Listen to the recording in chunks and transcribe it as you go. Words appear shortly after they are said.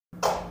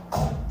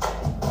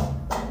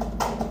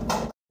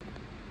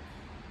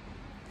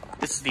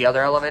This is the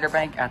other elevator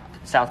bank at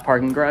South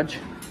Parking Garage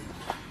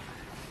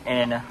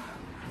in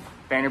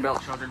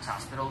Vanderbilt Children's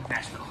Hospital,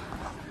 Nashville.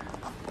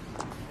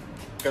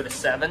 Go to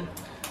 7.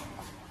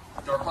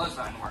 Door close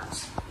button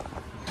works.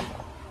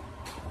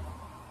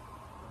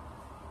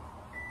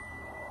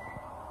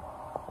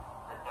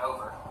 And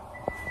over.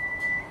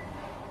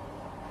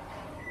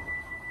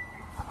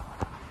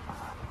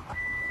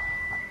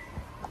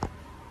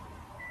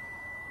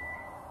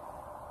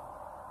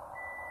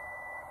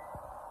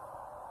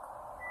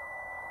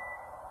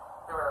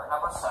 Door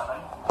number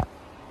 7.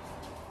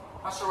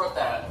 Not sure what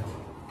that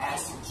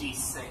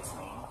SG6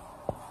 mean.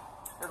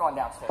 They're going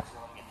downstairs, so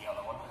let me get the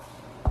other one.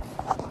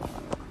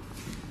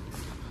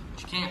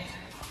 But you can't.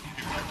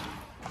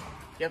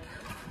 Yep.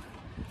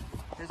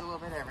 Here's a little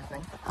bit of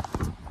everything.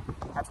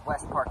 That's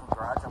West Parking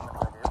Garage I'm gonna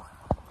go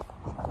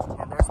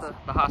do. And there's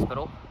the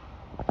hospital.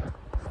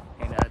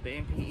 And the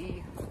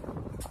MPE.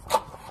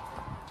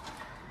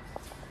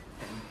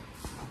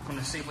 I'm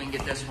gonna see if we can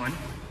get this one.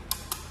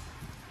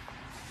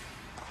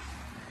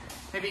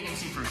 Maybe you can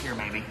see through here,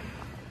 maybe.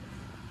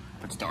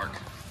 It's dark.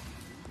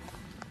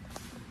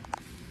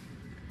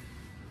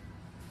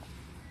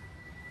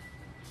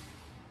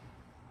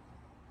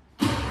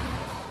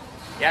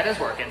 Yeah, it is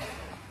working.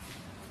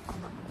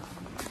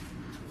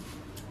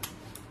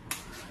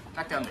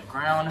 Back down the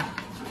ground.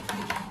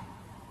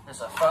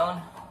 There's a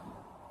phone.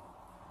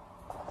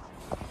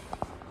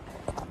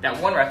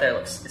 That one right there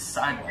is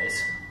sideways.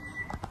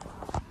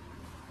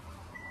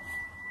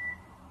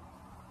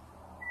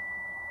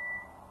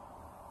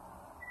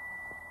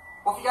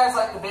 Well, if you guys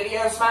like the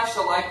video, smash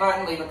the like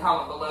button, leave a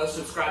comment below,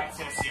 subscribe to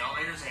Tennessee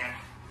Elevators, and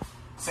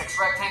 6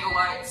 rectangle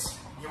lights.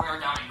 Here we are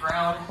down at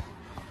ground.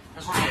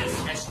 This one is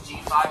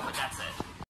SG5, but that's it.